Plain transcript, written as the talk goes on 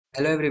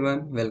Hello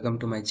everyone, welcome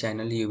to my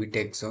channel UV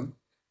Tech Zone.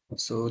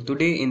 So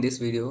today in this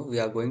video we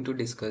are going to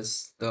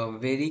discuss the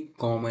very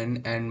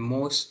common and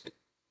most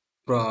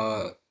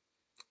uh,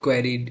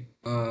 queried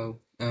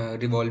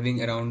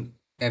revolving around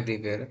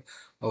everywhere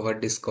over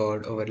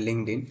Discord, over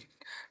LinkedIn.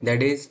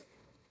 That is,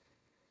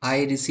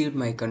 I received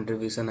my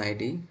contribution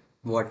ID.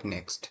 What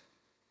next?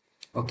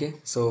 Okay,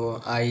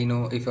 so I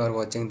know if you are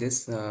watching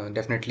this,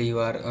 definitely you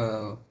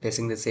are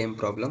facing the same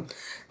problem.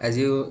 As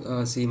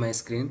you see my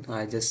screen,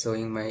 I just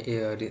showing my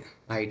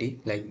ID,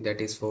 like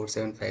that is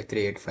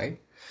 4753885.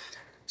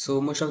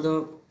 So most of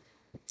the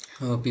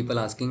people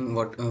asking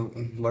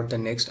what the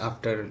next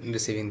after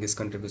receiving this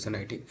contribution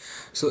ID.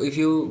 So if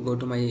you go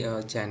to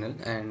my channel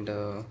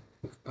and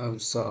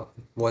so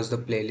watch the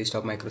playlist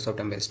of Microsoft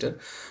Ambassador,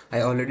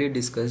 I already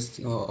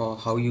discussed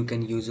how you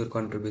can use your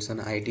contribution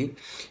ID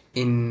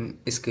in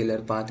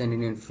scalar path and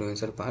in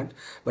influencer part,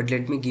 but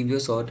let me give you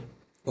a short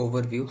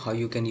overview how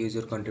you can use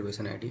your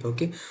contribution ID.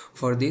 Okay,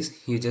 for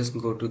this you just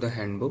go to the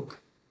handbook.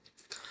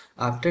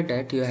 After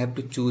that you have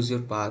to choose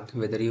your path,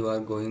 whether you are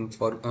going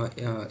for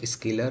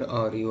skiller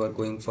or you are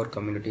going for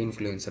community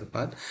influencer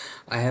path.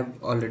 I have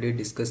already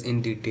discussed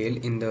in detail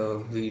in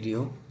the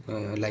video,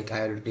 like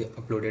I already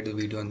uploaded the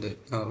video on the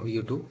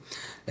YouTube.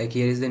 Like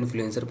here is the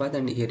influencer path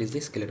and here is the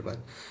skiller path.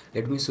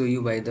 Let me show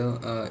you by the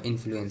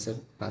influencer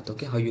path.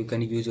 Okay, how you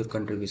can use your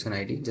contribution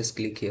ID. Just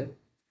click here.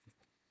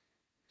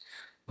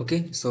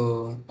 Okay,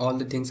 so all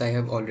the things I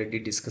have already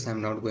discussed,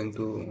 I'm not going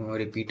to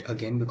repeat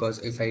again, because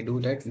if I do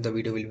that, the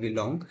video will be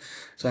long.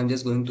 So I'm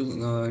just going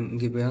to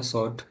give you a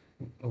short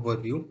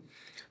overview.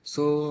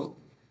 So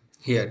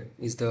here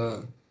is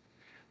the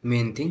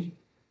main thing.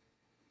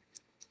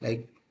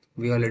 Like,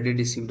 we already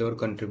received our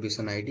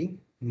contribution ID.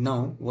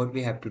 Now what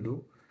we have to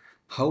do,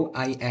 how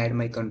I add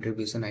my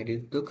contribution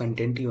ID to the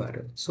content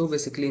URL. So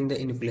basically in the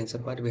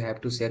influencer part, we have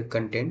to share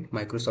content,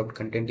 Microsoft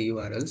content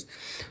URLs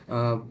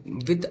uh,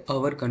 with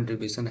our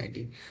contribution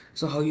ID.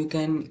 So how you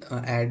can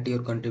add your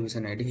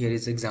contribution ID? Here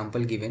is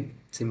example given.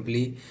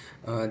 Simply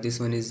this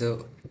one is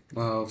the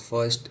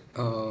first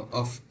URL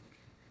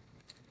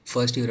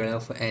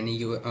of any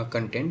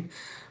content.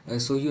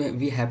 So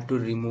we have to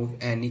remove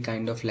any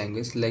kind of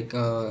language, like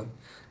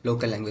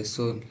local language.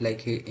 So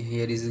like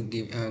here is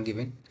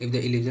given, if the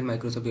eligible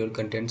Microsoft your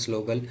contents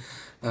local,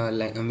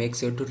 make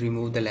sure to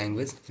remove the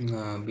language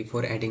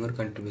before adding our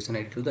contribution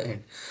ID to the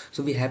end.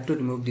 So we have to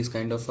remove this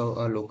kind of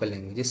local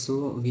languages,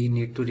 so we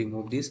need to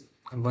remove this.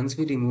 Once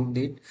we removed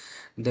it,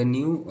 the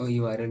new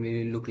URL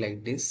will look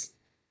like this.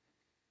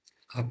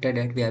 After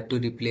that we have to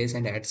replace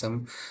and add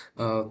some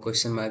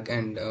question mark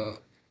and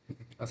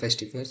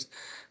festivals.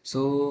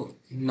 So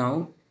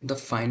now the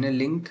final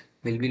link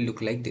will be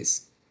look like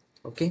this.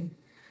 Okay,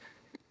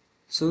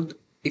 so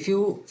if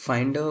you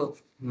find a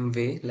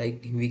way,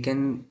 like we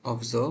can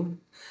observe,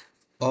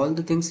 all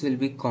the things will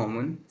be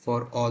common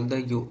for all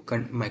the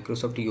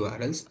Microsoft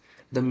URLs.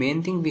 The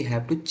main thing, we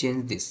have to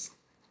change this.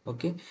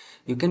 Okay,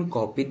 you can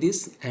copy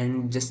this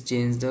and just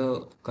change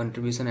the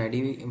contribution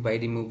ID by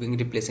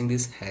replacing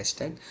this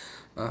hashtag.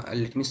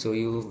 Let me show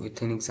you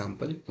with an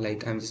example.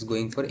 Like I'm just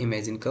going for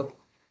Imagine Cup.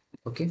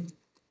 Okay,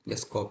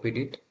 just copied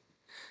it,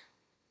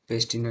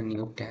 paste in a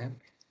new tab.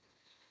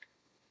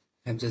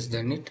 I've just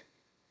done it.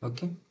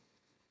 Okay,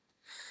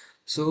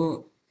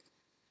 so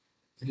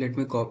let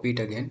me copy it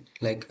again.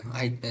 Like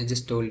I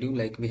just told you,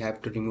 like we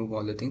have to remove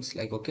all the things.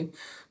 Like, okay,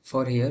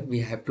 for here we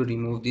have to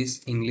remove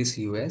this English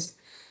US,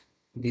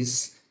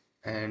 this,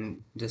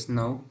 and just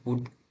now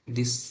put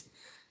this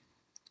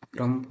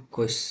from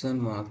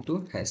question mark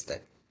to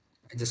hashtag.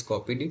 I just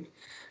copied it,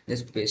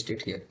 just paste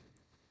it here.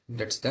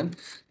 That's done.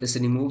 Just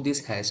remove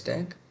this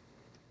hashtag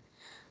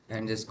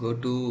and just go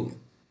to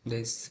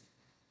this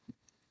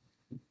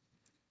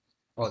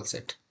all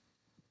set,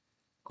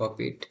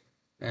 copy it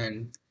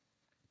and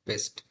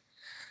paste.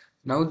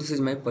 Now this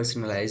is my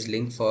personalized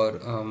link for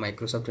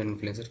Microsoft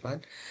Influencer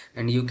part,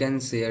 and you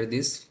can share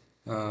this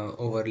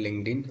over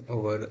LinkedIn,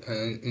 over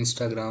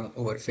Instagram,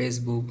 over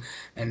Facebook,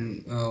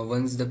 and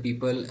once the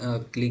people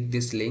click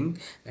this link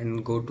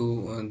and go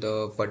to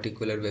the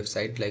particular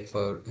website, like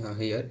for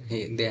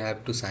they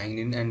have to sign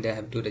in and they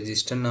have to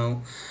register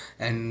now,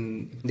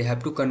 and they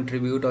have to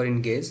contribute or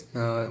engage.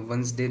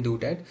 Once they do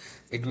that,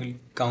 it will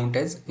count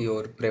as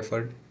your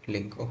preferred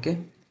link. Okay,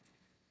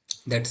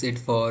 that's it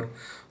for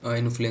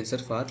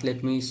influencer path.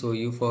 Let me show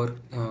you for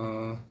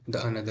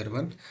the another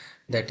one,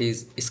 that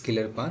is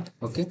skiller path.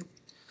 Okay,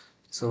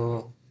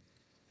 so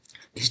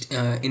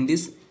in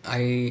this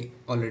I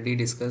already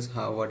discussed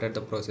how what are the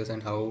process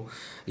and how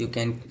you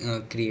can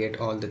create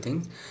all the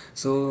things.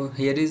 So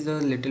here is the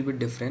little bit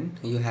different.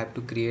 You have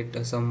to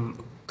create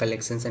some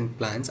collections and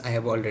plans. I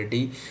have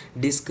already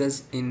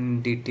discussed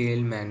in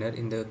detailed manner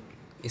in the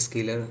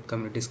skiller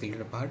community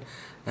skiller part.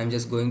 I'm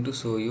just going to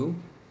show you.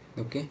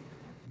 Okay,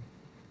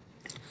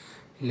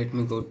 let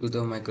me go to the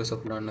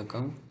Microsoft Learn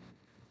account.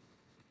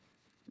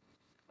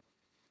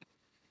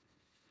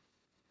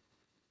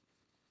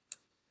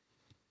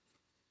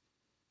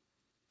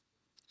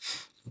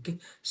 Okay,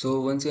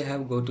 so once you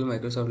have go to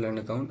Microsoft Learn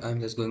account,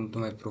 I'm just going to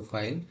my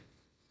profile,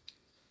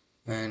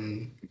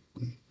 and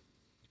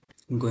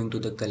going to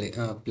the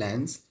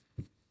plans.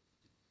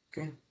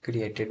 Okay,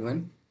 created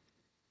one.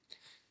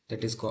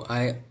 That is go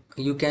I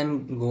You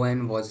can go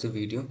and watch the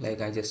video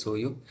like I just show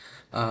you.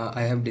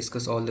 I have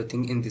discussed all the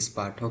thing in this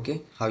part.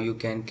 Okay, how you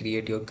can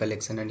create your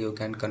collection and you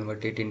can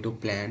convert it into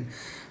plan.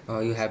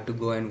 You have to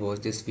go and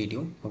watch this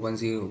video.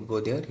 Once you go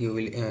there, you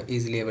will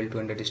easily able to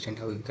understand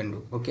how you can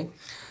do. Okay,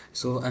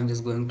 so I'm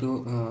just going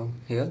to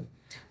here,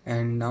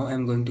 and now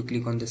I'm going to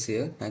click on the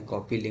share. I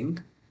copy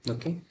link.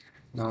 Okay,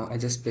 now I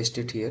just paste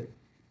it here.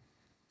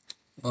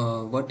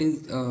 What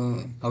is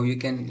how you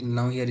can,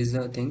 now here is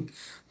the thing,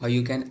 how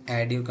you can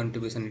add your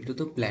contribution into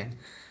the plan.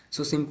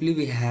 So simply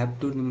we have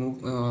to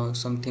remove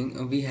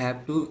something, we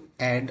have to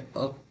add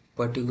a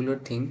particular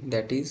thing,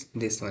 that is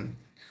this one.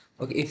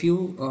 Okay, if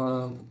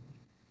you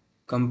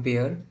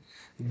compare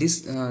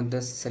this,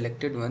 the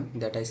selected one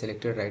that I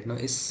selected right now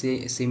is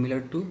say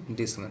similar to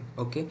this one.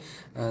 Okay,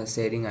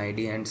 sharing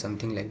ID and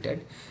something like that.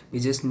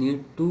 We just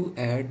need to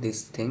add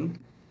this thing.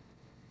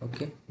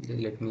 Okay,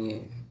 let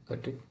me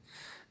cut it.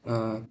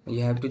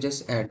 You have to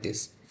just add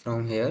this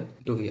from here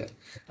to here.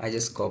 I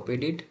just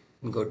copied it,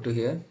 go to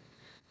here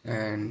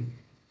and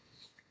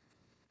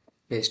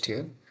paste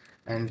here,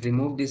 and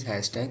remove this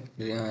hashtag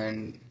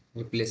and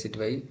replace it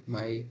by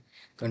my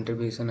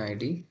contribution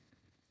ID.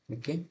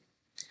 Okay,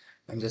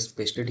 I'm just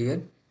pasted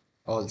here,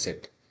 all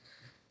set.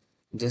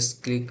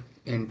 Just click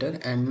enter,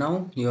 and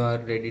now you are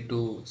ready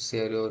to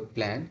share your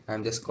plan.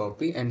 I'm just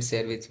copy and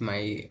share with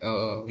my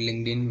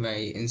LinkedIn,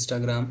 my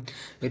Instagram,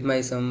 with my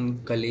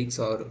some colleagues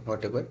or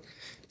whatever.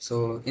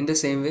 So in the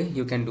same way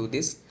you can do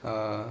this.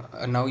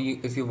 Now you,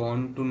 if you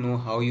want to know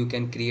how you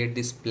can create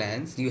these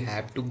plans, you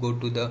have to go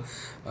to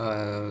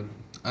the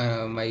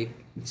my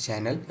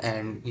channel,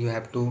 and you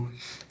have to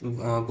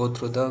go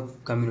through the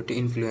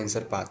community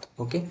influencer path.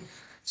 Okay,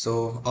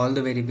 so all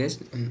the very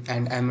best.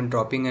 And I'm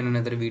dropping in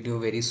another video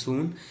very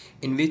soon,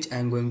 in which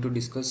I'm going to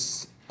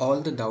discuss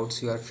all the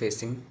doubts you are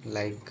facing.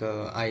 Like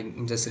I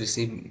just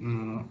received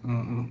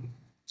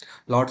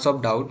lots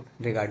of doubt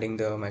regarding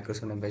the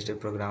Microsoft Ambassador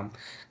program,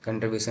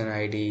 contribution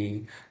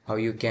ID, how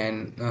you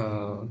can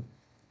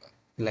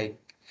like,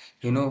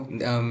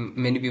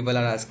 many people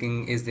are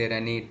asking, is there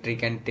any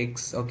trick and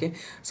tricks? Okay,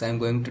 so I'm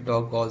going to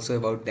talk also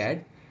about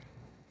that.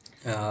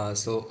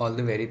 So all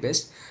the very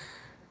best.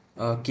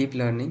 Keep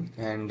learning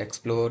and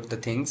explore the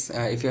things.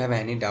 If you have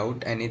any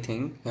doubt,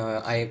 anything,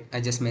 I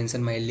just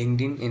mentioned my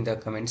LinkedIn in the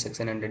comment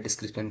section and the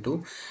description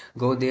too.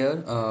 Go there,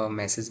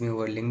 message me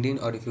over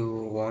LinkedIn, or if you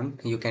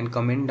want, you can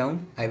comment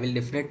down. I will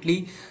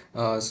definitely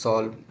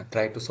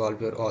try to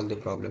solve your all the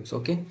problems.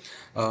 Okay,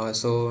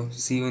 so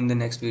see you in the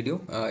next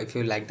video. If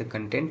you like the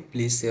content,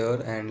 please share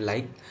and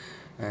like,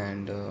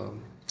 and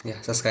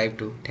yeah, subscribe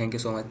too. Thank you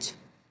so much.